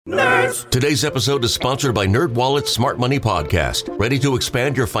Nerds! Today's episode is sponsored by NerdWallet's Smart Money Podcast. Ready to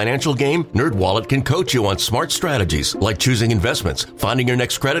expand your financial game? NerdWallet can coach you on smart strategies like choosing investments, finding your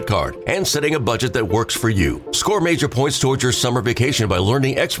next credit card, and setting a budget that works for you. Score major points towards your summer vacation by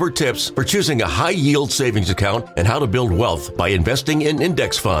learning expert tips for choosing a high-yield savings account and how to build wealth by investing in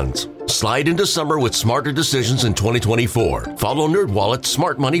index funds. Slide into summer with smarter decisions in 2024. Follow NerdWallet's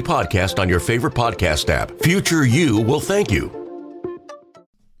Smart Money Podcast on your favorite podcast app. Future you will thank you.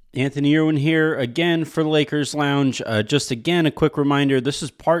 Anthony Irwin here again for the Lakers Lounge. Just again, a quick reminder, this is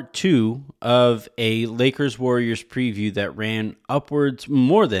part 2 of a Lakers-Warriors preview that ran upwards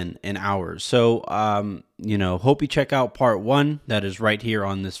more than an hour. So, hope you check out part 1. That is right here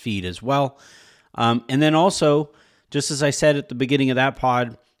on this feed as well. And then also, just as I said at the beginning of that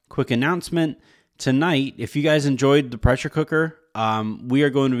pod, quick announcement. Tonight, if you guys enjoyed the pressure cooker, we are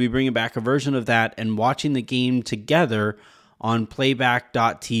going to be bringing back a version of that and watching the game together on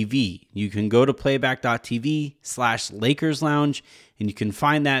playback.tv. You can go to playback.tv/Lakers Lounge, and you can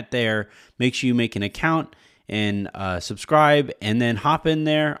find that there. Make sure you make an account and subscribe, and then hop in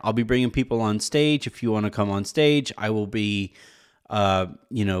there. I'll be bringing people on stage. If you want to come on stage, I will be,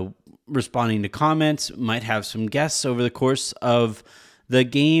 responding to comments. Might have some guests over the course of the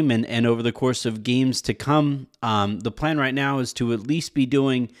game and over the course of games to come. The plan right now is to at least be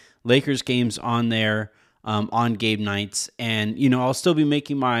doing Lakers games on there on game nights, and I'll still be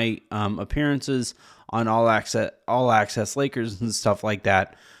making my appearances on all access Lakers and stuff like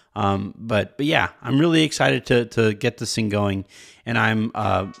that. But yeah, I'm really excited to get this thing going, and I'm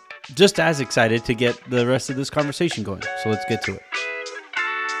just as excited to get the rest of this conversation going. So let's get to it.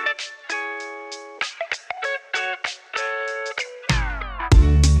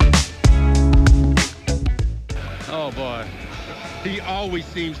 Oh boy. He always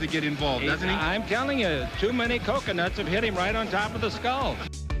seems to get involved, doesn't he? I'm telling you, too many coconuts have hit him right on top of the skull.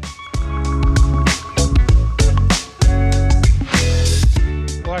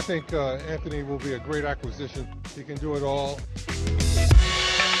 Well, I think Anthony will be a great acquisition. He can do it all.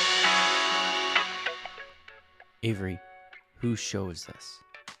 Avery, whose show is this?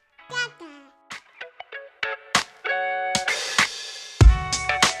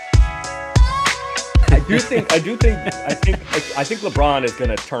 I think LeBron is going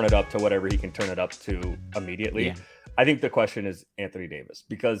to turn it up to whatever he can turn it up to immediately. Yeah. I think the question is Anthony Davis,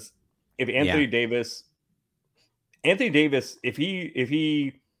 because if Anthony Davis, if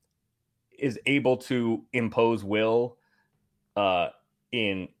he is able to impose will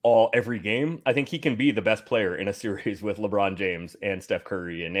in every game, I think he can be the best player in a series with LeBron James and Steph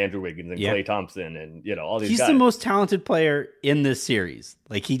Curry and Andrew Wiggins and Klay Thompson and all these guys. He's the most talented player in this series.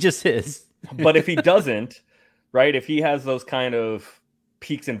 Like, he just is. But if he doesn't, right, if he has those kind of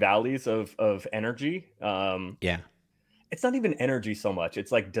peaks and valleys of energy, it's not even energy so much.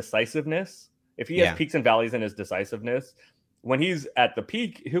 It's like decisiveness. If he has peaks and valleys in his decisiveness, when he's at the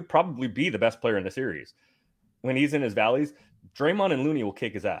peak, he'll probably be the best player in the series. When he's in his valleys, Draymond and Looney will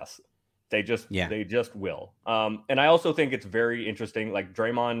kick his ass. They just will. And I also think it's very interesting. Like,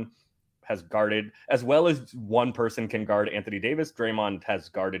 Draymond has guarded as well as one person can guard Anthony Davis. Draymond has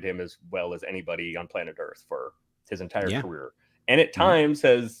guarded him as well as anybody on planet Earth for his entire career. And at times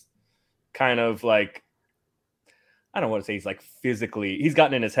has kind of like, I don't want to say he's like physically, he's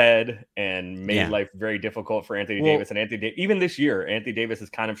gotten in his head and made life very difficult for Anthony Davis. And even this year, Anthony Davis has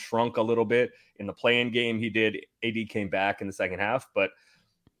kind of shrunk a little bit in the play-in game. He did. AD came back in the second half, but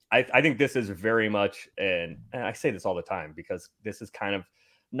I think this is very much, and I say this all the time because this is kind of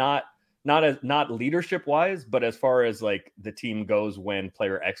not leadership wise, but as far as like the team goes when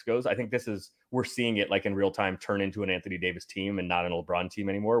player X goes, I think we're seeing it like in real time turn into an Anthony Davis team and not an LeBron team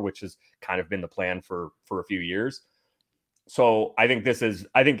anymore, which has kind of been the plan for a few years. So I think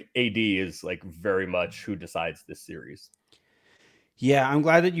AD is like very much who decides this series. Yeah, I'm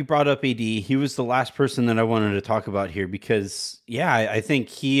glad that you brought up AD. He was the last person that I wanted to talk about here because, I think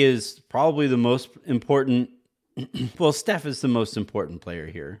he is probably the most important. Well, Steph is the most important player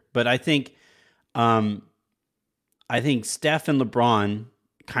here, but I think Steph and LeBron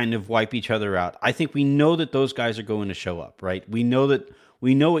kind of wipe each other out. I think we know that those guys are going to show up, right? We know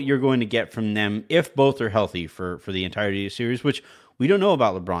what you're going to get from them if both are healthy for the entirety of the series, which we don't know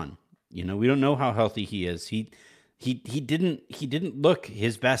about LeBron. We don't know how healthy he is. He didn't look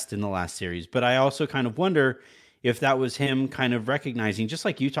his best in the last series, but I also kind of wonder if that was him kind of recognizing, just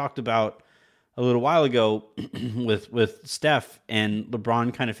like you talked about a little while ago with Steph and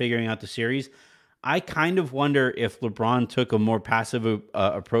LeBron kind of figuring out the series. I kind of wonder if LeBron took a more passive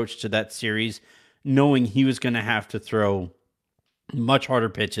approach to that series, knowing he was going to have to throw much harder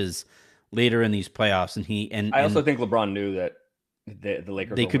pitches later in these playoffs. And I also think LeBron knew that the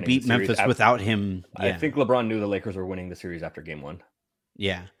Lakers they could beat Memphis without him. Yeah. I think LeBron knew the Lakers were winning the series after game 1.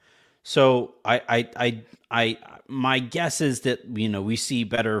 Yeah. So my guess is that, we see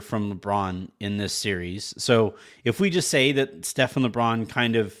better from LeBron in this series. So if we just say that Steph and LeBron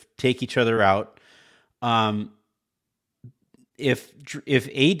kind of take each other out, if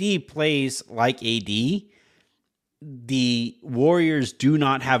AD plays like AD, the Warriors do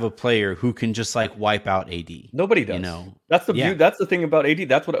not have a player who can just like wipe out AD. Nobody does. That's the that's the thing about AD.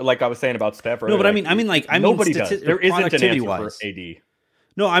 That's what I was saying about Steph. No, but I mean nobody does. There isn't an answer for AD.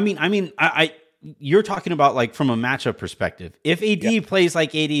 No, I you're talking about like from a matchup perspective. If AD plays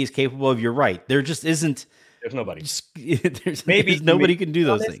like AD is capable of, you're right. There just isn't. There's nobody. There's nobody can do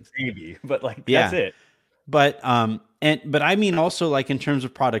those things. Maybe, but that's it. But I mean also like in terms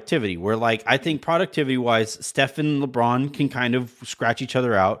of productivity, where like I think productivity wise, Steph and LeBron can kind of scratch each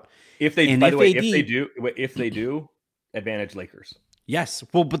other out. If they do, advantage Lakers. Yes.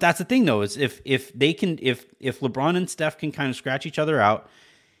 Well, but that's the thing though, is if LeBron and Steph can kind of scratch each other out,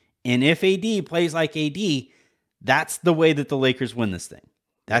 and if AD plays like AD, that's the way that the Lakers win this thing.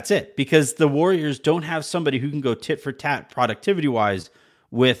 That's it. Because the Warriors don't have somebody who can go tit for tat productivity wise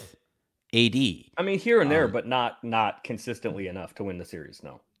with AD. I mean, here and there, but not consistently enough to win the series.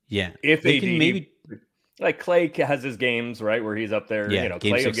 No. Yeah. If they AD can maybe like Clay has his games, right, where he's up there. Yeah,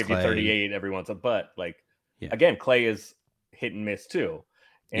 Clay will give you 38 every once in a while. But again, Clay is hit and miss too.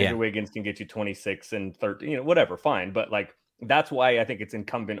 Andrew Wiggins can get you 26 and 30, whatever, fine. But like that's why I think it's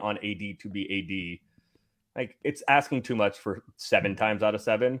incumbent on AD to be AD. Like it's asking too much for 7 times out of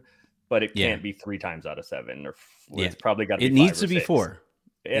 7, but it can't be 3 times out of 7. Or it's probably got to be 5 needs or to be 6. 4.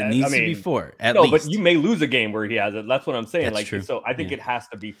 Yeah, it needs to be 4 at least. But you may lose a game where he has it. That's what I'm saying. That's true. So I think it has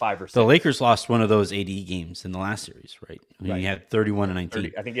to be 5 or 6. The Lakers lost one of those AD games in the last series, right? I mean, you had 31 and 19.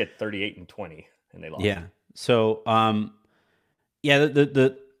 30, I think he had 38 and 20, and they lost. Yeah. So,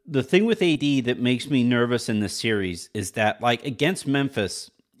 the thing with AD that makes me nervous in this series is that, like, against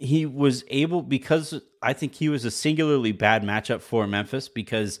Memphis, he was able, because I think he was a singularly bad matchup for Memphis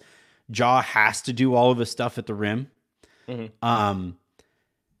because Ja has to do all of his stuff at the rim. Mm-hmm.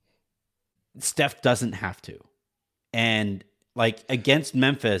 Steph doesn't have to. And like against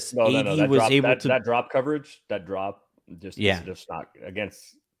Memphis, AD was able to that drop coverage, just not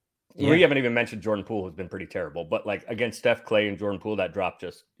against. We haven't even mentioned Jordan Poole, who's been pretty terrible, but like against Steph, Clay, and Jordan Poole, that drop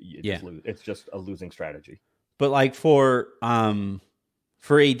it's just a losing strategy. But like for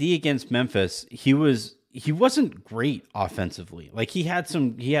AD against Memphis, he wasn't great offensively. Like he had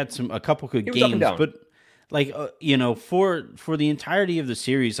a couple good games, but like for the entirety of the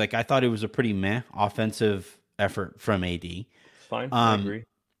series, like I thought it was a pretty meh offensive effort from AD. Fine, I agree.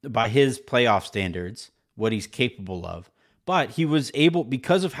 By his playoff standards, what he's capable of. But he was able,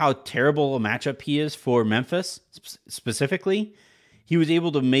 because of how terrible a matchup he is for Memphis specifically, he was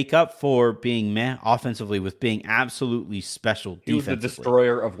able to make up for being meh offensively with being absolutely special defensively. He was the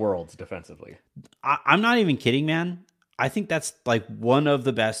destroyer of worlds defensively. I'm not even kidding, man. I think that's like one of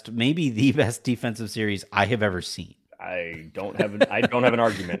the best, maybe the best defensive series I have ever seen. I don't have an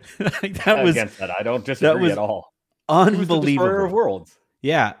argument against that. I don't disagree at all. Unbelievable. He was the destroyer of worlds.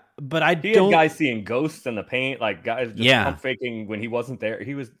 Yeah. But he had guys seeing ghosts in the paint, like guys just pump faking when he wasn't there.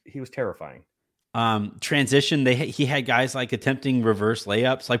 He was terrifying. Transition. He had guys like attempting reverse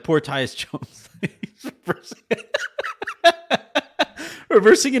layups, like poor Tyus Jones,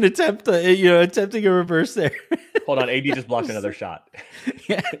 reversing an attempt. Attempting a reverse there. Hold on, AD just blocked another shot.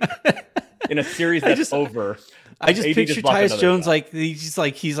 Yeah. In a series that's over. I just picture Tyus Jones shot.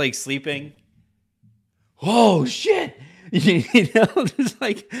 He's like sleeping. Oh shit. Just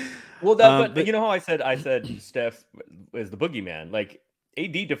like, well, but you know how I said Steph is the boogeyman. Like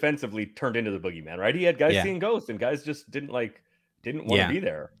AD defensively turned into the boogeyman, right? He had guys seeing ghosts, and guys just didn't want to be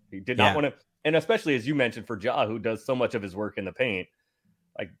there. He did not want to, and especially as you mentioned for Ja, who does so much of his work in the paint.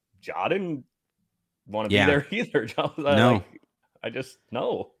 Like Ja didn't want to be there either. Ja was no, I just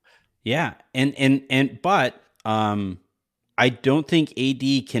no. Yeah, but I don't think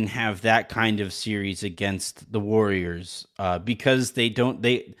AD can have that kind of series against the Warriors because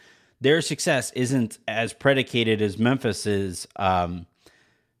their success isn't as predicated as Memphis is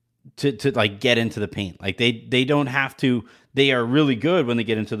to like get into the paint. Like they don't have to. They are really good when they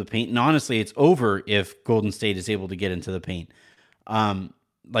get into the paint, and honestly, it's over if Golden State is able to get into the paint.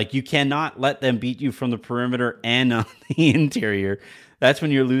 Like you cannot let them beat you from the perimeter and on the interior. That's when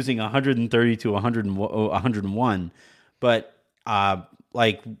you're losing 130 to 101. But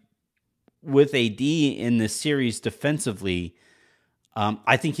like with AD in this series defensively,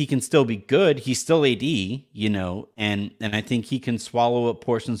 I think he can still be good. He's still AD, and I think he can swallow up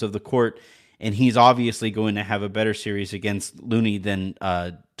portions of the court and he's obviously going to have a better series against Looney than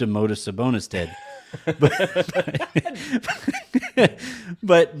Domantas Sabonis did.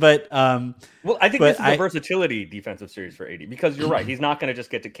 but well, I think this is a versatility defensive series for AD, because you're right. He's not going to just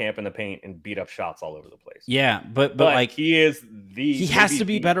get to camp in the paint and beat up shots all over the place. Yeah, but like he has to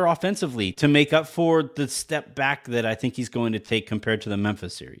be better offensively to make up for the step back that I think he's going to take compared to the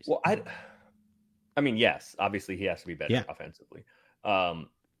Memphis series. Well, I mean, yes, obviously he has to be better offensively,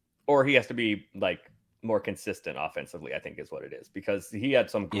 or he has to be like more consistent offensively, I think is what it is, because he had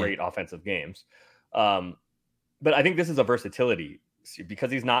some great offensive games. But I think this is a versatility,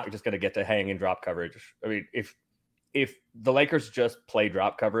 because he's not just going to get to hang and drop coverage. I mean, if the Lakers just play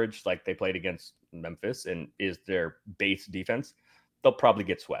drop coverage like they played against Memphis and is their base defense, they'll probably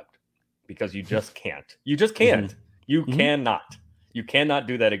get swept, because you just can't. You just can't. You cannot. You cannot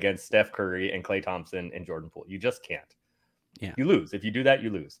do that against Steph Curry and Klay Thompson and Jordan Poole. You just can't. Yeah. You lose. If you do that, you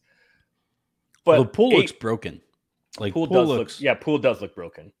lose. But Poole looks broken. Like Poole does look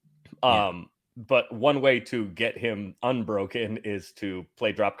broken. But one way to get him unbroken is to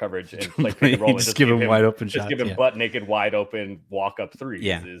play drop coverage and play pick and roll. Just give him wide open shots. Just give him butt naked, wide open, walk up threes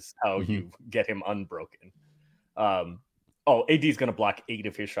is how you get him unbroken. AD's going to block 8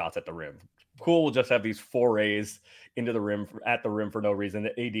 of his shots at the rim. Poole will just have these forays into the rim, at the rim for no reason.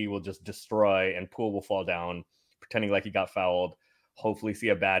 The AD will just destroy, and Poole will fall down, pretending like he got fouled. Hopefully see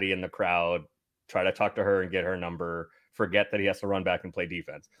a baddie in the crowd, try to talk to her and get her number, forget that he has to run back and play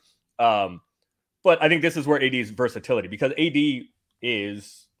defense. But I think this is where AD's versatility, because AD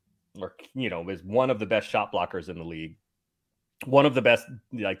is one of the best shot blockers in the league, one of the best,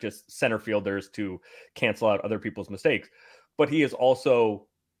 like, just center fielders to cancel out other people's mistakes. But he is also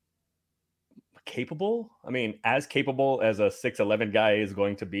capable. I mean, as capable as a 6'11" guy is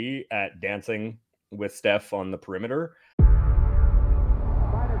going to be at dancing with Steph on the perimeter.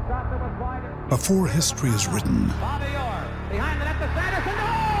 Before history is written,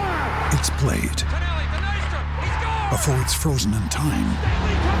 it's played. Before it's frozen in time,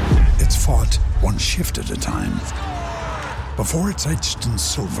 it's fought one shift at a time. Before it's etched in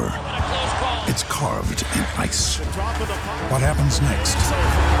silver, it's carved in ice. What happens next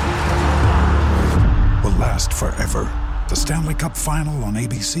will last forever. The Stanley Cup Final on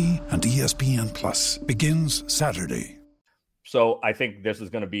ABC and ESPN Plus begins Saturday. So I think this is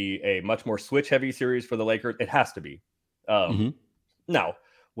going to be a much more switch-heavy series for the Lakers. It has to be. Now,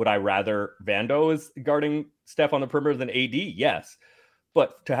 would I rather Vando is guarding Steph on the perimeter than AD? Yes.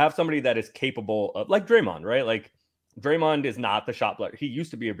 But to have somebody that is capable of, like Draymond, right? Like, Draymond is not the shot blocker. He used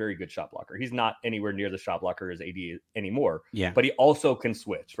to be a very good shot blocker. He's not anywhere near the shot blocker as AD anymore. Yeah. But he also can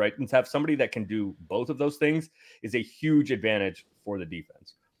switch, right? And to have somebody that can do both of those things is a huge advantage for the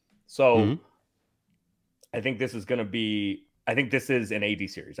defense. So I think this is going to be, I think this is an AD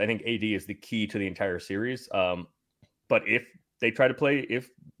series. I think AD is the key to the entire series. But if they try to play,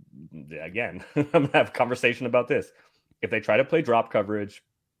 again, I'm going to have a conversation about this. If they try to play drop coverage,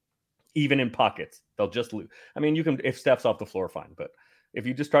 even in pockets, they'll just lose. I mean, you can, if Steph's off the floor, fine. But if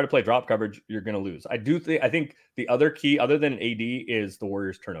you just try to play drop coverage, you're going to lose. I think the other key, other than AD, is the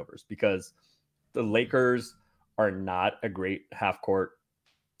Warriors' turnovers, because the Lakers are not a great half-court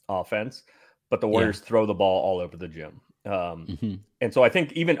offense, but the Warriors throw the ball all over the gym. And so I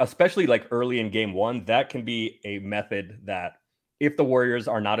think especially like early in game one, that can be a method that if the Warriors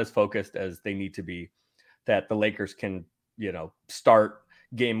are not as focused as they need to be, that the Lakers can, start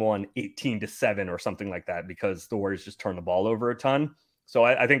game one 18-7 or something like that, because the Warriors just turn the ball over a ton. So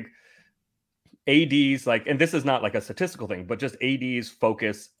I think AD's like, and this is not like a statistical thing, but just AD's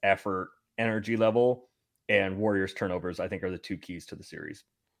focus, effort, energy level, and Warriors turnovers, I think, are the two keys to the series.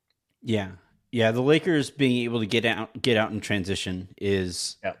 Yeah. Yeah, the Lakers being able to get out in transition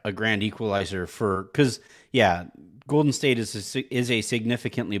is a grand equalizer because Golden State is a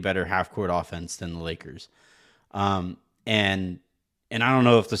significantly better half-court offense than the Lakers, and I don't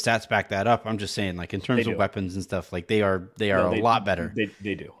know if the stats back that up. I'm just saying, like, in terms of weapons and stuff, like they are a lot better.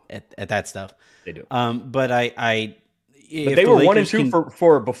 They do at that stuff. They do. But they were 1 and 2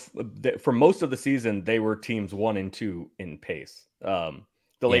 for most of the season. They were teams 1 and 2 in pace.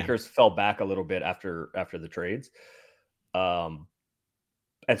 The Lakers fell back a little bit after the trades. And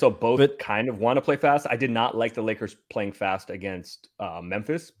so both kind of want to play fast. I did not like the Lakers playing fast against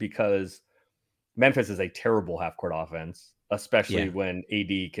Memphis, because Memphis is a terrible half-court offense, especially when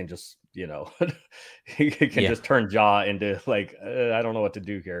AD can just, he can just turn Ja into like, I don't know what to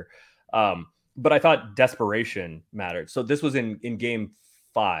do here. But I thought desperation mattered. So this was in game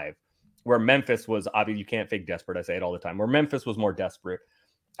 5, where Memphis was, obviously you can't fake desperate. I say it all the time, where Memphis was more desperate.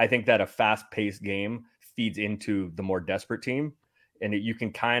 I think that a fast-paced game feeds into the more desperate team. and you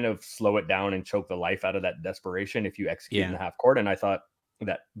can kind of slow it down and choke the life out of that desperation if you execute in the half court. And I thought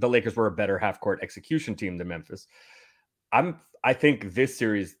that the Lakers were a better half court execution team than Memphis. I think this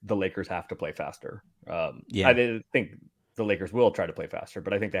series, the Lakers have to play faster. I didn't think the Lakers will try to play faster,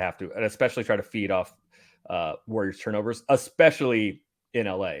 but I think they have to, and especially try to feed off Warriors turnovers, especially in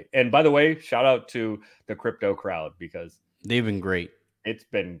LA. And by the way, shout out to the crypto crowd, because they've been great. It's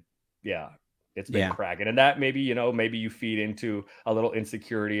been cracking. And that maybe you feed into a little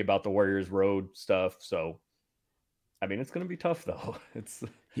insecurity about the Warriors road stuff. So, I mean, it's going to be tough though. I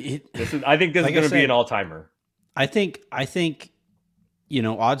think this is going to be an all-timer. I think,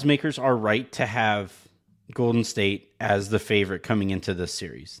 odds makers are right to have Golden State as the favorite coming into this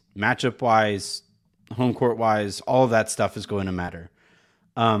series. Matchup wise, home court wise, all of that stuff is going to matter.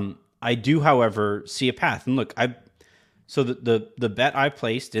 I do, however, see a path. And look, the bet I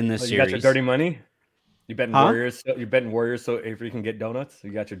placed in this series. You got your dirty money? You betting Warriors? You betting Warriors so if you can get donuts?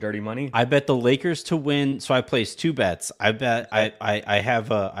 You got your dirty money? I bet the Lakers to win. So I placed two bets. I bet I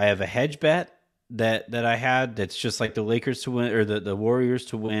have a hedge bet that I had that's just like the Lakers to win or the Warriors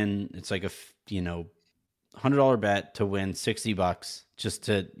to win. It's like a $100 bet to win $60 just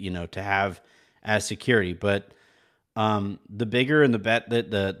to have as security. But the bigger and the bet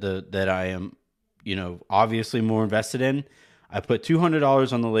that I am obviously more invested in, I put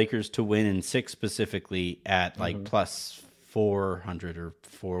 $200 on the Lakers to win in 6 specifically at like plus 400 or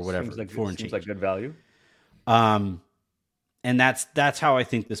 4 whatever. Seems like good value. And that's how I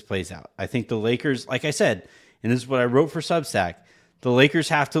think this plays out. I think the Lakers, like I said, and this is what I wrote for Substack, the Lakers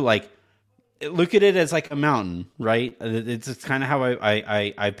have to look at it as like a mountain, right? It's kind of how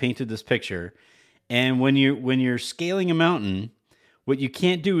I painted this picture. And when you're scaling a mountain, what you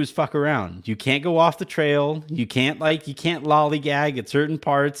can't do is fuck around. You can't go off the trail. You can't lollygag at certain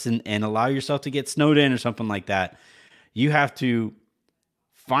parts and allow yourself to get snowed in or something like that. You have to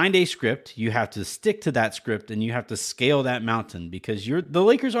find a script. You have to stick to that script, and you have to scale that mountain because the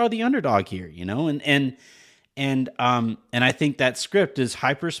Lakers are the underdog here, and I think that script is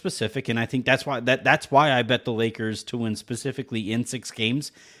hyper specific, and I think that's why I bet the Lakers to win specifically in 6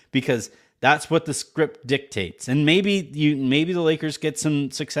 games, because that's what the script dictates. And maybe the Lakers get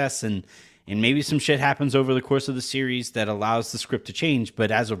some success and maybe some shit happens over the course of the series that allows the script to change. But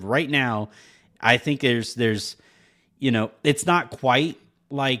as of right now, I think there's it's not quite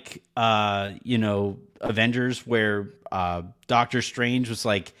like Avengers where Doctor Strange was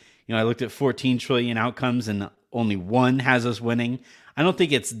like, I looked at 14 trillion outcomes and only one has us winning. I don't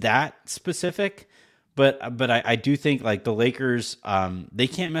think it's that specific. But I do think like the Lakers, they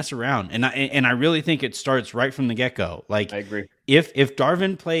can't mess around, and I really think it starts right from the get-go. Like, I agree. If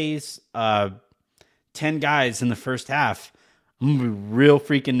Darvin plays 10 guys in the first half, I'm gonna be real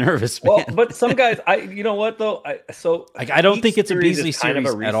freaking nervous, man. Well, but some guys, I don't think it's a Beasley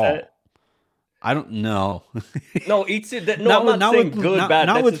series at all. I don't know. No, I'm not saying good, bad.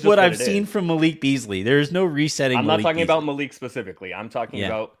 Not with what I've seen from Malik Beasley. There's no resetting. I'm not talking about Malik specifically. I'm talking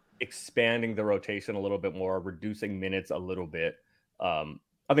about expanding the rotation a little bit more, reducing minutes a little bit. I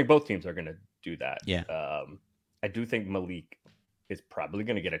think both teams are going to do that. Yeah. I do think Malik is probably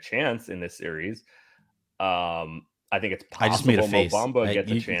going to get a chance in this series. I think it's possible I just made a face. Mo Bamba gets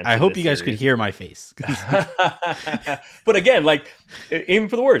a chance. I hope you guys could hear my face. But again, like even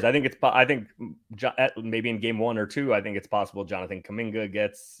for the Warriors, I think maybe in game 1 or 2, I think it's possible Jonathan Kuminga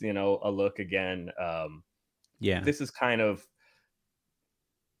gets a look again. This is kind of.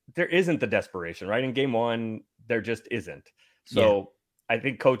 There isn't the desperation, right? In game 1, there just isn't. So I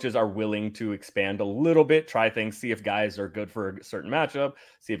think coaches are willing to expand a little bit, try things, see if guys are good for a certain matchup,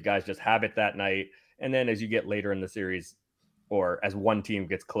 see if guys just have it that night. And then as you get later in the series, or as one team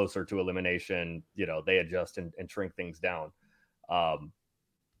gets closer to elimination, they adjust and shrink things down. I'm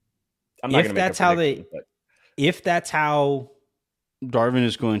not going to make a prediction, if that's how Darvin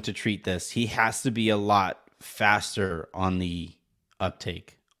is going to treat this, he has to be a lot faster on the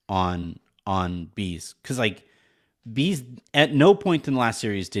uptake on Bees, because like Bees at no point in the last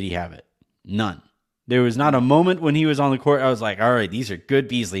series did he have it. None. There was not a moment when he was on the court I was like, all right, these are good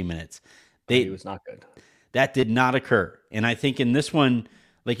Beasley minutes. He was not good. That did not occur. And I think in this one,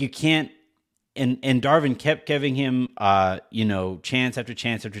 like you can't, and Darvin kept giving him chance after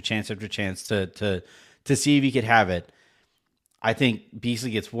chance after chance after chance to see if he could have it. I think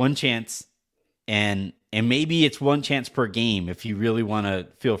Beasley gets one chance, and maybe it's one chance per game if you really want to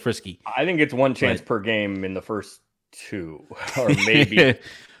feel frisky. I think it's one chance per game in the first 2 or maybe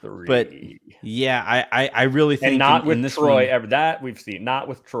 3. But yeah, I really think, and not with Troy ever. That we've seen, not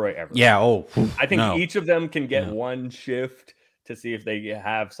with Troy ever. Yeah. I think each of them can get one shift to see if they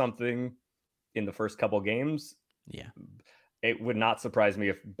have something in the first couple games. Yeah. it would not surprise me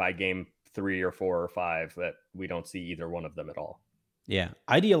if by game 3 or 4 or 5 that we don't see either one of them at all. Yeah.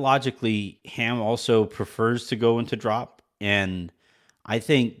 Ideologically, Ham also prefers to go into drop. And I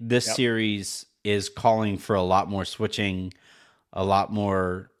think this series is calling for a lot more switching, a lot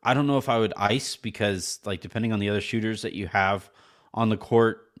more. I don't know if I would ice because, like, depending on the other shooters that you have on the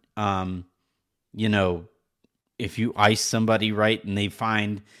court, you know, if you ice somebody right and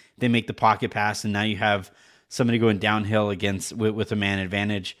they make the pocket pass and now you have somebody going downhill with a man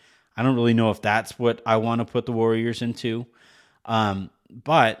advantage, I don't really know if that's what I want to put the Warriors into.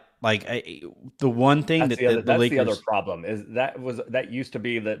 But like the one thing that's the Lakers, the other problem is that used to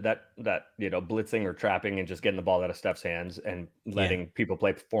be that you know, blitzing or trapping and just getting the ball out of Steph's hands and letting people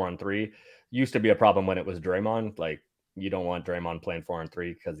play 4-on-3 used to be a problem when it was Draymond. Like, you don't want Draymond playing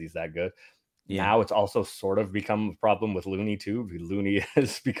 4-on-3 because he's that good. Yeah. Now it's also sort of become a problem with Looney too. Looney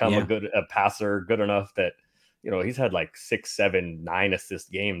has become a passer, good enough that, you know, he's had like 6, 7, 9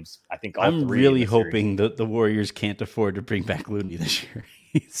 assist games. I think I'm really hoping that the Warriors can't afford to bring back Looney this year.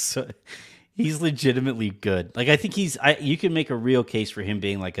 He's legitimately good. Like, I think you can make a real case for him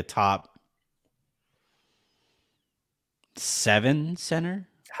being like a top 7 center.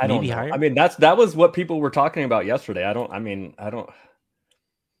 I don't know. Higher. I mean, that was what people were talking about yesterday. I don't.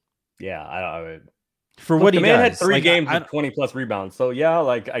 Yeah, for what he does. The man had 3 games with 20 plus rebounds. So yeah,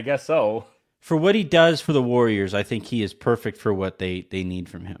 like, I guess so. For what he does for the Warriors, I think he is perfect for what they need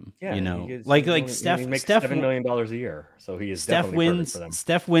from him. Yeah, you know, Steph makes $7 million a year, so he is definitely perfect for them.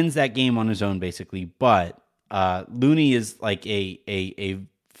 Steph wins that game on his own, basically. But Looney is like a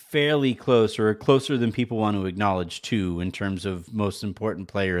fairly close, or closer than people want to acknowledge too, in terms of most important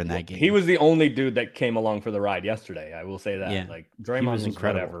player in that game. He was the only dude that came along for the ride yesterday. I will say that. Yeah. Like, Draymond was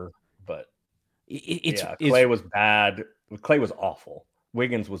incredible, whatever, but Clay was bad. Clay was awful.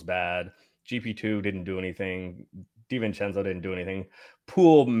 Wiggins was bad. GP2 didn't do anything. DiVincenzo didn't do anything.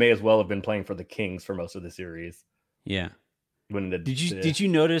 Poole may as well have been playing for the Kings for most of the series. Yeah. Did you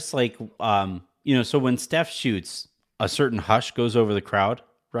notice, like, you know, so when Steph shoots, a certain hush goes over the crowd,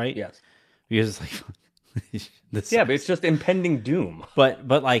 right? Yes. Because it's like, but it's just impending doom. But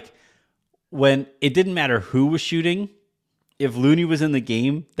like, when it didn't matter who was shooting, if Looney was in the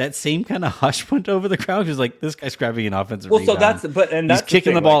game, that same kind of hush went over the crowd. Because, like, this guy's grabbing an offensive rebound. So he's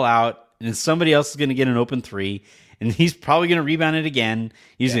kicking the ball out, and somebody else is going to get an open 3, and he's probably going to rebound it again.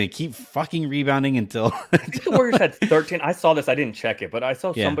 He's going to keep fucking rebounding until. I think the Warriors had 13. I saw this. I didn't check it, but I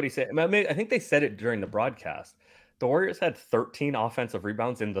saw somebody say. I think they said it during the broadcast. The Warriors had 13 offensive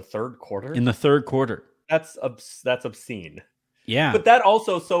rebounds in the third quarter. In the third quarter, that's obscene. Yeah, but that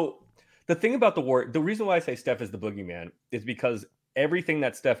also so. The thing about the reason why I say Steph is the boogeyman is because everything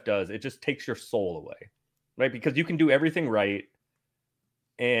that Steph does, it just takes your soul away, right? Because you can do everything right,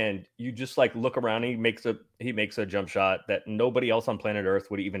 and you just, like, look around. And he makes a jump shot that nobody else on planet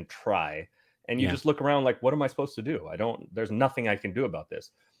Earth would even try, and you just look around like, what am I supposed to do? There's nothing I can do about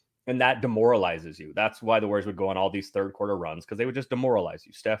this, and that demoralizes you. That's why the Warriors would go on all these third quarter runs, because they would just demoralize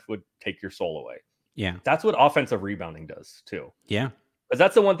you. Steph would take your soul away. Yeah, that's what offensive rebounding does too. Yeah. Because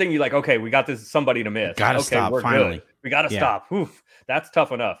that's the one thing you're like, okay, we got somebody to miss. Gotta stop, we're finally. Good. We got to stop. Oof, that's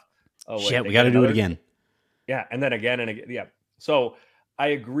tough enough. Oh, wait, shit, we got to do it again. Yeah, and then again and again. Yeah. So I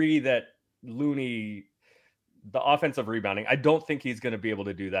agree that Looney, the offensive rebounding, I don't think he's going to be able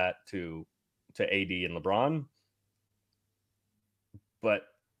to do that to AD and LeBron. But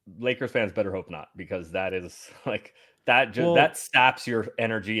Lakers fans better hope not, because that is like that saps your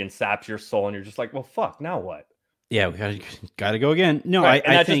energy and saps your soul, and you're just like, well, fuck, now what? Yeah, we gotta go again. No, right.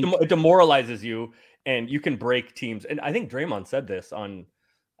 I think it demoralizes you, and you can break teams. And I think Draymond said this on,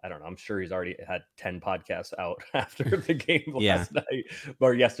 I don't know, I'm sure he's already had 10 podcasts out after the game last night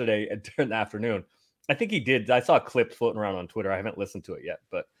or yesterday during the afternoon. I think he did. I saw clips floating around on Twitter. I haven't listened to it yet,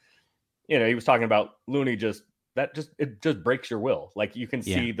 but, you know, he was talking about Looney it just breaks your will. Like, you can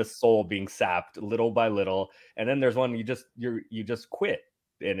see the soul being sapped little by little. And then there's one you just quit,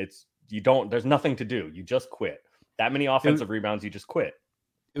 and there's nothing to do. You just quit. That many offensive rebounds, you just quit.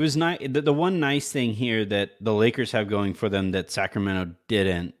 It was nice. The one nice thing here that the Lakers have going for them that Sacramento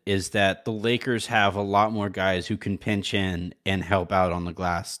didn't is that the Lakers have a lot more guys who can pinch in and help out on the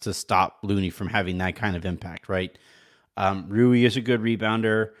glass to stop Looney from having that kind of impact, right? Rui is a good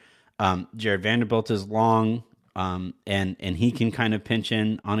rebounder. Jared Vanderbilt is long, and he can kind of pinch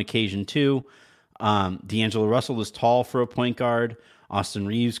in on occasion too. D'Angelo Russell is tall for a point guard. Austin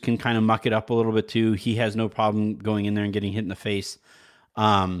Reeves can kind of muck it up a little bit too. He has no problem going in there and getting hit in the face.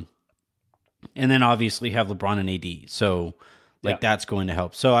 And then obviously have LeBron and AD. So that's going to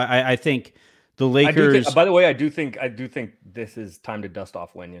help. So I think the Lakers. By the way, I do think this is time to dust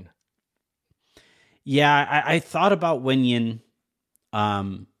off Wenyen. Yeah, I thought about Wenyen.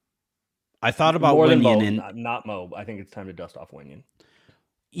 I thought about more than Wenyen Mo, and not Mo. I think it's time to dust off Wenyen.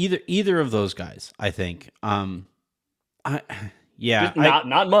 either of those guys. I think. Yeah, just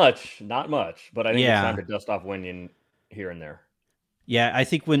not much, but I think it's time yeah, to dust off Wenyen here and there. yeah. I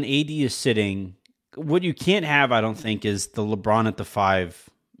think when AD is sitting, what you can't have, I don't think, is the LeBron at the 5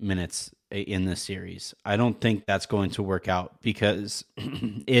 minutes in this series. I don't think that's going to work out because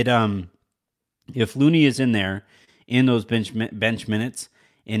it if Looney is in there in those bench minutes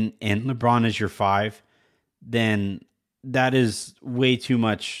and LeBron is your 5, then that is way too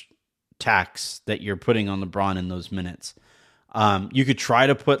much tax that you're putting on LeBron in those minutes. You could try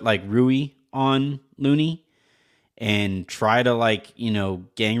to put like Rui on Looney and try to like,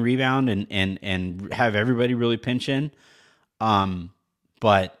 gang rebound and have everybody really pinch in.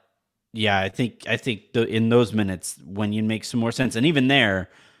 But yeah, I think in those minutes when you make some more sense, and even there,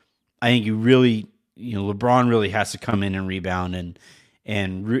 I think you really, LeBron really has to come in and rebound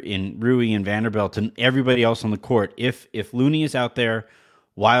and Rui and Vanderbilt and everybody else on the court. If Looney is out there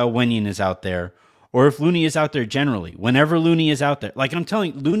while Wenyen is out there, or if Looney is out there generally, whenever Looney is out there, like I'm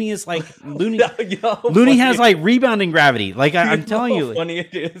telling you, Looney is like Looney. Looney has like rebounding gravity. Like I'm telling you, funny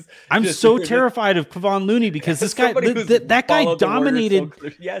it is. I'm so terrified of Kevon Looney because this guy, that guy dominated.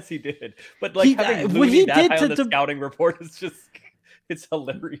 Yes, he did. But like having Looney that high on the scouting report is just. It's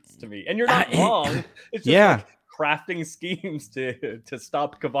hilarious to me. And you're not wrong. It's just like crafting schemes to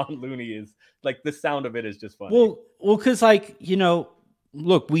stop Kevon Looney is like the sound of it is just funny. Well, because like,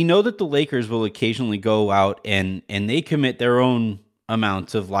 look, we know that the Lakers will occasionally go out and they commit their own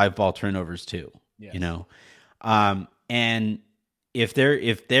amounts of live ball turnovers too. Yes. And if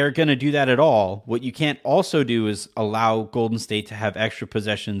they're going to do that at all, what you can't also do is allow Golden State to have extra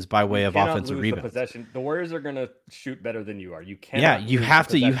possessions by way of offensive rebounds. The Warriors are going to shoot better than you are. You can't. Yeah, you have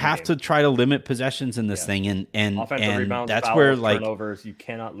to try to limit possessions in this thing, and offensive rebounds, that's fouls, where like turnovers. You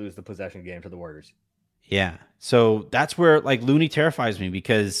cannot lose the possession game to the Warriors. Yeah, so that's where like Looney terrifies me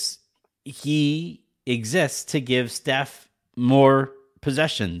because he exists to give Steph more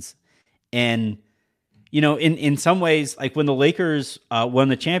possessions, and. In some ways, like when the Lakers won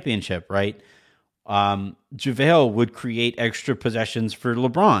the championship, right? JaVale would create extra possessions for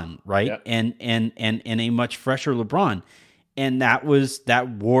LeBron, right? Yep. And a much fresher LeBron. And that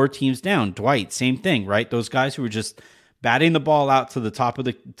wore teams down. Dwight, same thing, right? Those guys who were just batting the ball out to the top of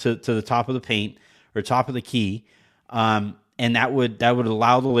the to the top of the paint or top of the key. And that would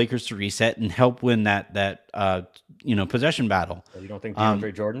allow the Lakers to reset and help win that possession battle. You don't think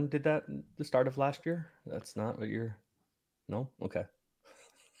DeAndre Jordan did that at the start of last year? That's not what you're. No, okay.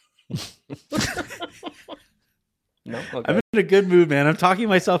 No, okay. I'm in a good mood, man. I'm talking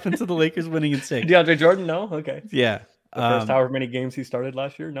myself into the Lakers winning in 6. DeAndre Jordan, no, okay. Yeah, the first however many games he started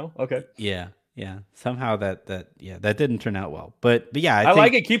last year, no, okay. Yeah. Somehow that didn't turn out well, but yeah, I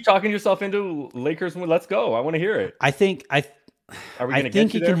like it. Keep talking yourself into Lakers. Let's go. I want to hear it. Are we going to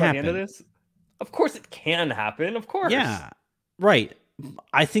get you there by the end of this? Of course, it can happen. Of course. Yeah. Right.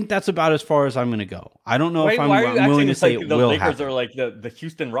 I think that's about as far as I'm going to go. I don't know if I'm willing to say it will happen. The Lakers are like the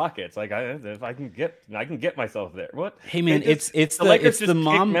Houston Rockets. Like if I can get myself there. What? Hey man, it's the Lakers just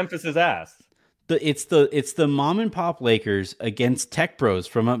kick Memphis's ass. It's the mom and pop Lakers against tech bros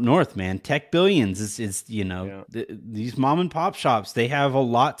from up north, man. Tech Billions is these mom and pop shops. They have a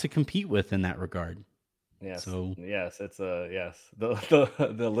lot to compete with in that regard. Yes. So yes, it's the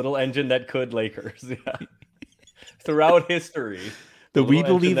little engine that could Lakers. Yeah. Throughout history, the We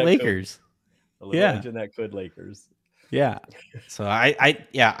Believe Lakers. The little engine that could Lakers. Yeah. So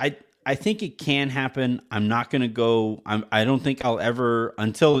I think it can happen. I'm not going to go. I don't think I'll ever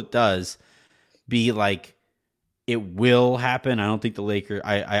until it does be like it will happen. I don't think the Lakers.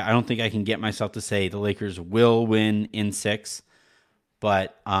 I don't think I can get myself to say the Lakers will win in 6.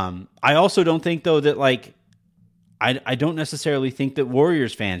 But I also don't think though that like I don't necessarily think that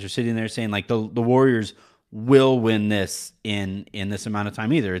Warriors fans are sitting there saying like the Warriors will win this in this amount of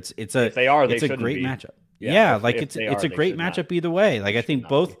time either. It's a great matchup. Yeah, it's a great matchup either way. Like I think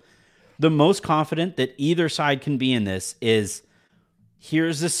both the most confident that either side can be in this is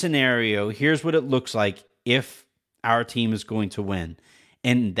here's the scenario, here's what it looks like if our team is going to win.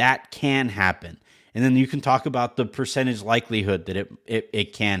 And that can happen. And then you can talk about the percentage likelihood that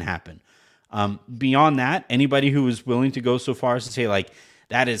it can happen. Beyond that, anybody who is willing to go so far as to say like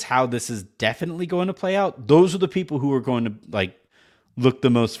that is how this is definitely going to play out, those are the people who are going to like look the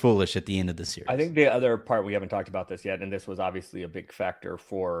most foolish at the end of the series. I think the other part, we haven't talked about this yet, and this was obviously a big factor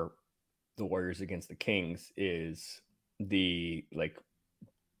for the Warriors against the Kings, is the like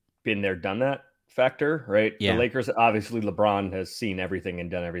been there, done that factor, right? Yeah. The Lakers, obviously LeBron has seen everything and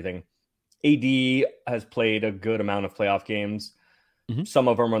done everything. AD has played a good amount of playoff games. Mm-hmm. Some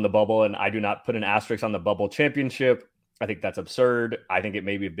of them are in the bubble, and I do not put an asterisk on the bubble championship. I think that's absurd. I think it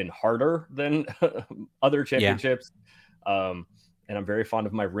maybe have been harder than other championships. And I'm very fond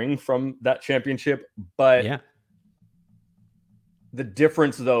of my ring from that championship. But the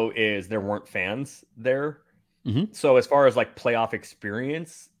difference, though, is there weren't fans there. Mm-hmm. So as far as like playoff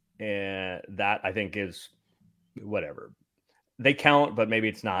experience, that I think is whatever. They count, but maybe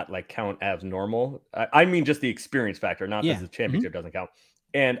it's not like count as normal. I mean, just the experience factor, not that the championship doesn't count.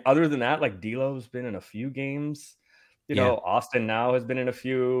 And other than that, like D'Lo's been in a few games. You know, Austin now has been in a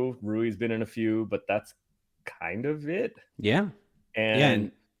few. Rui's been in a few, but that's kind of it. Yeah.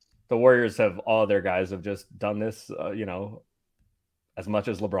 And the Warriors have all their guys have just done this, you know, as much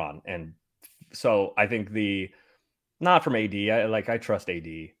as LeBron. And so I think not from AD. I trust AD.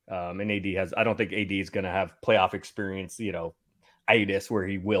 And AD I don't think AD is going to have playoff experience, you know, itis where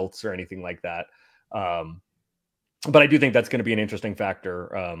he wilts or anything like that. But I do think that's going to be an interesting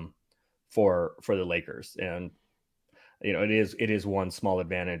factor for the Lakers. And, you know, it is one small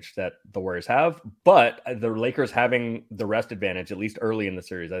advantage that the Warriors have, but the Lakers having the rest advantage, at least early in the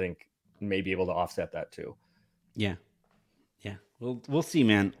series, I think may be able to offset that too. Yeah. Yeah. We'll see,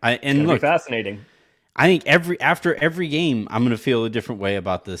 man. Look, fascinating. I think after every game, I'm going to feel a different way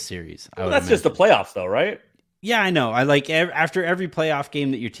about this series. Well, that's just the playoffs though, right? Yeah, I know. I like after every playoff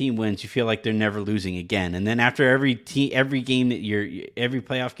game that your team wins, you feel like they're never losing again. And then after every playoff game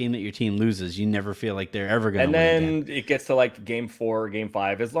that your team loses, you never feel like they're ever going to win again. And then it gets to like game 4, game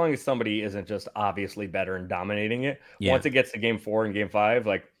 5. As long as somebody isn't just obviously better and dominating it, once it gets to game 4 and game 5,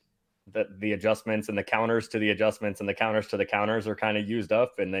 like the adjustments and the counters to the adjustments and the counters to the counters are kind of used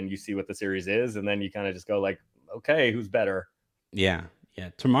up, and then you see what the series is, and then you kind of just go like, okay, who's better? Yeah.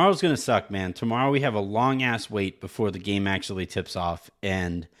 Yeah, tomorrow's going to suck, man. Tomorrow we have a long-ass wait before the game actually tips off.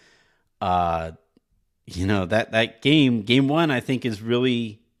 And, you know, that game 1, I think, is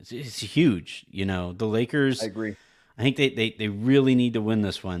really it's huge. You know, the Lakers, I agree. I think they really need to win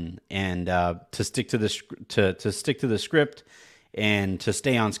this one and to stick to the script and to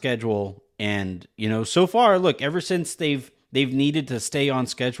stay on schedule. And, you know, so far, look, ever since they've needed to stay on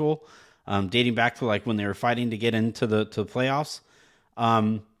schedule, dating back to like when they were fighting to get into the playoffs,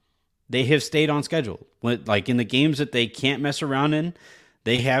 they have stayed on schedule. Like in the games that they can't mess around in,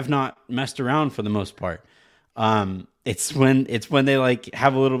 they have not messed around for the most part. It's when they like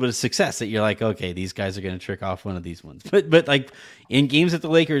have a little bit of success that you're like, okay, these guys are going to trick off one of these ones. But like in games that the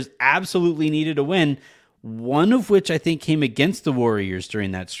Lakers absolutely needed to win, one of which I think came against the Warriors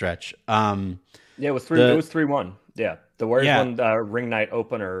during that stretch. It was 3-1. Yeah, the Warriors won the ring night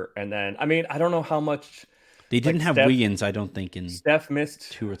opener, and then I mean I don't know how much. They didn't have Wiggins, I don't think, in Steph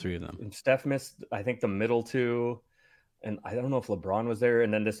missed 2 or 3 of them. And Steph missed, I think, the middle 2. And I don't know if LeBron was there,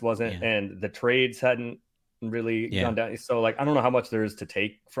 and then this wasn't. Yeah. And the trades hadn't really gone down. So, like, I don't know how much there is to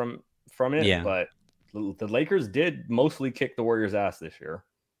take from it. Yeah. But the Lakers did mostly kick the Warriors' ass this year.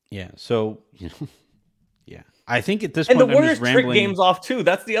 Yeah. So, you know, yeah. I think at this point, the Warriors trick games off, too.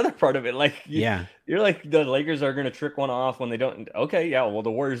 That's the other part of it. Like, you're like, the Lakers are going to trick one off when they don't. Okay, yeah, well, the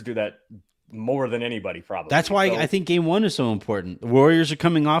Warriors do that more than anybody, probably. That's why I think game 1 is so important. The Warriors are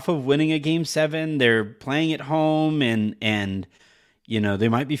coming off of winning a game 7. They're playing at home, and you know they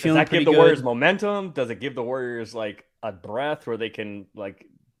might be feeling pretty good. Does that give the Warriors momentum? Does it give the Warriors like a breath where they can like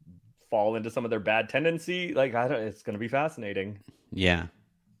fall into some of their bad tendency? Like it's going to be fascinating. Yeah.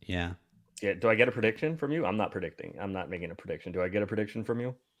 Do I get a prediction from you? I'm not predicting. I'm not making a prediction. Do I get a prediction from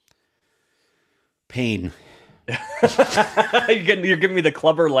you? Pain. You're giving me the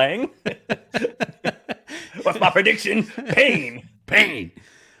Clubber Lang. What's my prediction? Pain.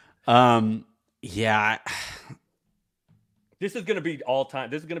 Yeah. This is going to be all time.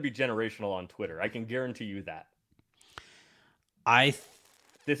 This is going to be generational on Twitter. I can guarantee you that.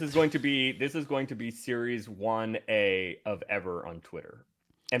 This is going to be series 1A of ever on Twitter,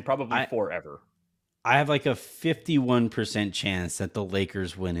 and probably forever. I have like a 51% chance that the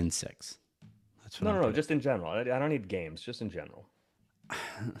Lakers win in 6. No, just in general. I don't need games, just in general.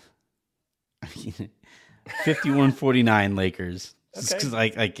 51-49 Lakers. Okay.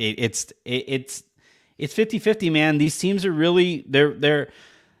 Like it's 50-50, man. These teams are really they're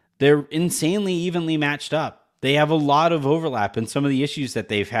insanely evenly matched up. They have a lot of overlap in some of the issues that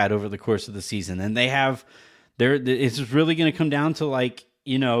they've had over the course of the season, and it's really going to come down to like,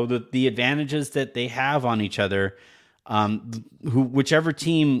 you know, the advantages that they have on each other. Whichever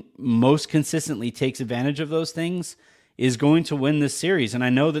team most consistently takes advantage of those things is going to win this series. And I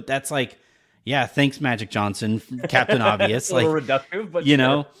know that that's like, yeah, thanks Magic Johnson, Captain Obvious. A little reductive, but you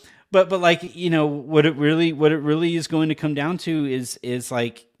know, but like, you know, what it really is going to come down to is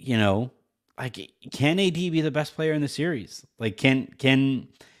like, you know, like, can AD be the best player in the series? Like, can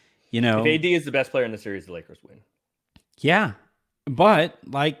you know? If AD is the best player in the series, the Lakers win. Yeah, but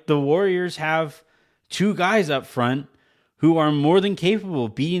like the Warriors have two guys up front who are more than capable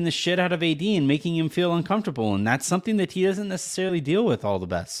of beating the shit out of AD and making him feel uncomfortable, and that's something that he doesn't necessarily deal with all the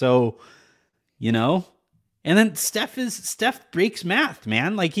best. So, you know, and then Steph breaks math,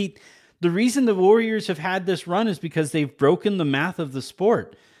 man. Like the reason the Warriors have had this run is because they've broken the math of the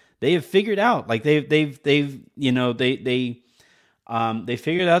sport. They have figured out, like they figured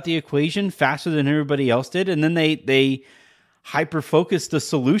out the equation faster than everybody else did, and then they hyper focused the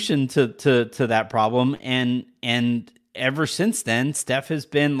solution to that problem, and ever since then, Steph has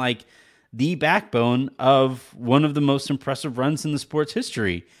been like the backbone of one of the most impressive runs in the sport's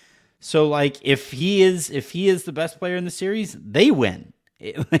history. So, like, if he is the best player in the series, they win.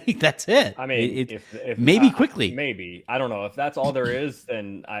 Like, that's it. I mean, if maybe quickly, maybe, I don't know if that's all there is.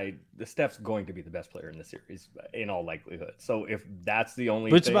 Then the Steph's going to be the best player in the series in all likelihood. So if that's the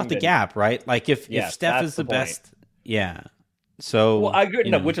only, but it's about the gap, right? Like if Steph is the best, yeah. So well, I agree,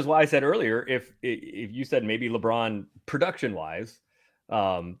 which is why I said earlier, if you said maybe LeBron production wise,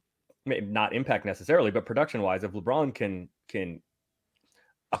 maybe not impact necessarily, but production wise, if LeBron can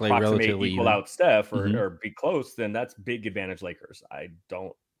play approximate relatively equal out Steph or be close, then that's big advantage Lakers. I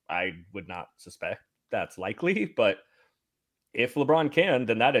would not suspect that's likely, but if LeBron can,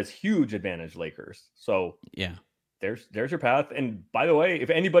 then that is huge advantage Lakers. So yeah, there's your path. And by the way,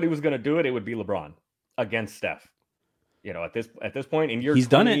 if anybody was going to do it, it would be LeBron against Steph. You know, at this point in year, he's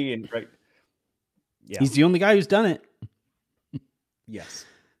done it. And, right, yeah, he's the only guy who's done it. Yes,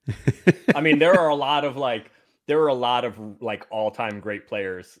 I mean there are a lot of all-time great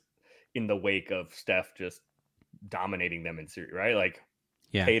players in the wake of Steph just dominating them in series, right? Like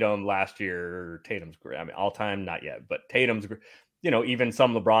Tatum last year. Tatum's great. I mean, all-time not yet, but Tatum's great. You know, even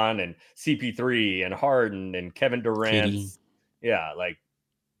some LeBron and CP3 and Harden and Kevin Durant. Yeah, like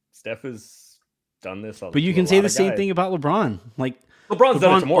Steph has done this. But you can say the same thing about LeBron. Like LeBron's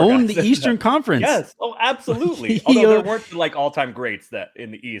done it to more owned guys. The Eastern Conference. Yes. Oh, absolutely. Although there weren't like all-time greats that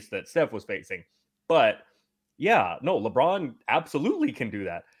in the East that Steph was facing. But yeah, no, LeBron absolutely can do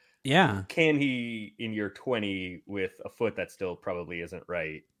that. Yeah. Can he in year 20 with a foot that still probably isn't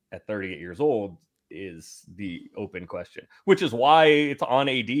right at 38 years old is the open question, which is why it's on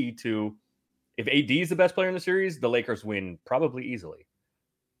AD to, if AD is the best player in the series, the Lakers win probably easily.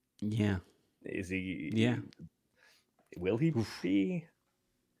 Yeah. Is he? Yeah. Will he be?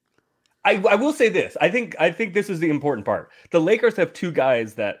 I will say this. I think this is the important part. The Lakers have two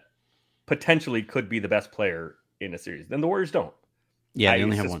guys that potentially could be the best player in a series. Then the Warriors don't. Yeah,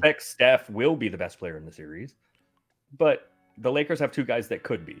 I suspect Steph will be the best player in the series, but the Lakers have two guys that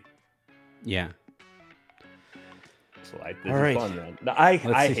could be. Yeah. So this is fun, man. I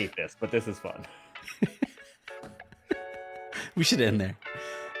hate this, but this is fun. We should end there.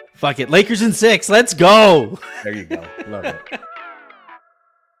 Fuck it. Lakers in 6. Let's go. There you go. Love it.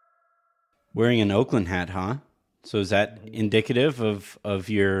 Wearing an Oakland hat, huh? So is that indicative of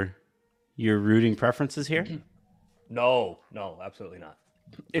your rooting preferences here? No, absolutely not.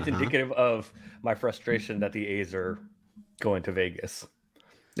 It's indicative of my frustration that the A's are going to Vegas.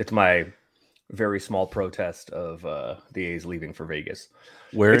 It's my very small protest of the A's leaving for Vegas.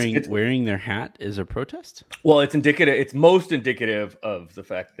 Wearing their hat is a protest? Well, it's indicative. It's most indicative of the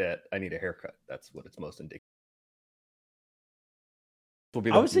fact that I need a haircut. That's what it's most indicative.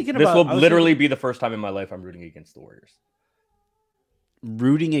 This will literally be the first time in my life I'm rooting against the Warriors.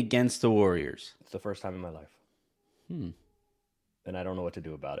 Rooting against the Warriors. It's the first time in my life. And I don't know what to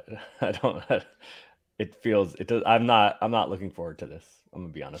do about it. I'm not looking forward to this. I'm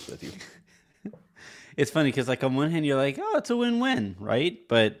gonna be honest with you. It's funny because, like, on one hand, you're like, "Oh, it's a win-win," right?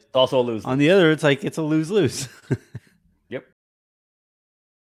 But it's also a lose. On the other, it's like it's a lose-lose. Yep.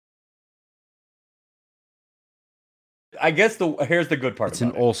 I guess here's the good part. It's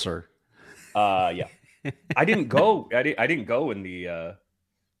an ulcer. Yeah. I didn't go. I didn't go in the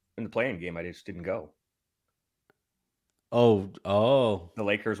playing game. I just didn't go. Oh. The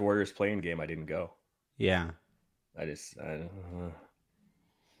Lakers Warriors playing game. I didn't go. Yeah.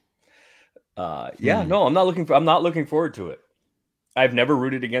 No, I'm not looking forward to it. I've never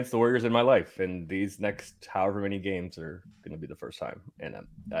rooted against the Warriors in my life, and these next however many games are going to be the first time, and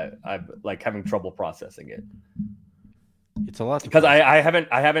I'm like having trouble processing it. It's a lot because I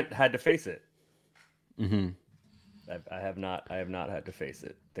haven't had to face it. Mm-hmm. I have not had to face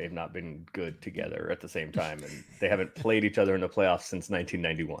it. They've not been good together at the same time, and they haven't played each other in the playoffs since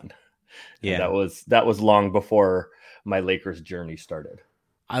 1991. Yeah, and that was long before my Lakers journey started.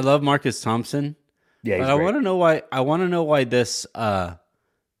 I love Marcus Thompson. Yeah, but I want to know why. I want to know why this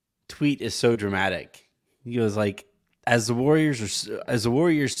tweet is so dramatic. He goes like, as the Warriors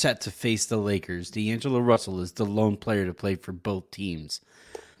set to face the Lakers, D'Angelo Russell is the lone player to play for both teams.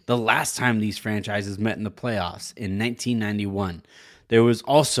 The last time these franchises met in the playoffs in 1991, there was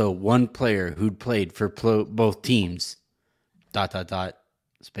also one player who'd played for both teams. ...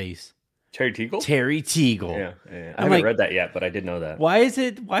 Space. Terry Teagle? Terry Teagle. Yeah. I haven't read that yet, but I did know that. Why is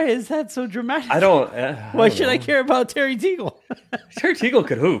that so dramatic? Why should I care about Terry Teagle? Terry Teagle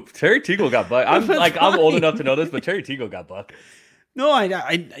could hoop. Terry Teagle got buckets. I'm old enough to know this, but Terry Teagle got buckets. No,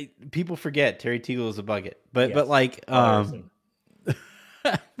 I people forget Terry Teagle is a bucket. But like but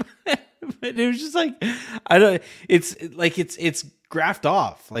it was just like I don't it's graphed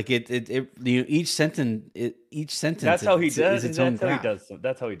off. Like each sentence That's how he does. Its own graph.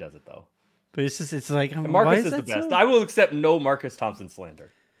 That's how he does it though. But it's like Marcus is the best. I will accept no Marcus Thompson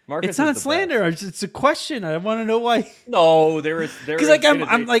slander. Marcus it's not slander. It's a question. I want to know why. No, there is because like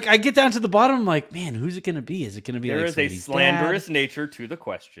I'm like I get down to the bottom. I'm like, man, who's it going to be? Is it going to be? There like is a slanderous nature to the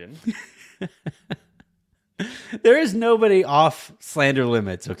question. There is nobody off slander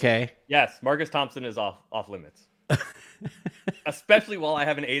limits. Okay. Yes, Marcus Thompson is off limits, especially while I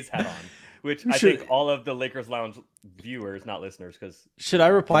have an A's hat on. Which I think all of the Lakers Lounge viewers, not listeners, because... Should I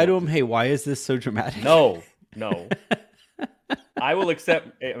reply to him, hey, why is this so dramatic? No. I will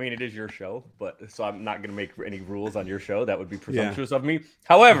accept... I mean, it is your show, so I'm not going to make any rules on your show. That would be presumptuous of me.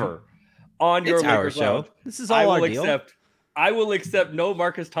 However, on your Lakers Lounge... This is all our deal. I will accept no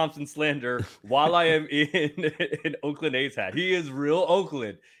Marcus Thompson slander while I am in an Oakland A's hat. He is real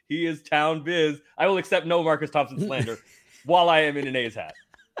Oakland. He is town biz. I will accept no Marcus Thompson slander while I am in an A's hat.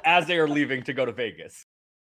 As they are leaving to go to Vegas.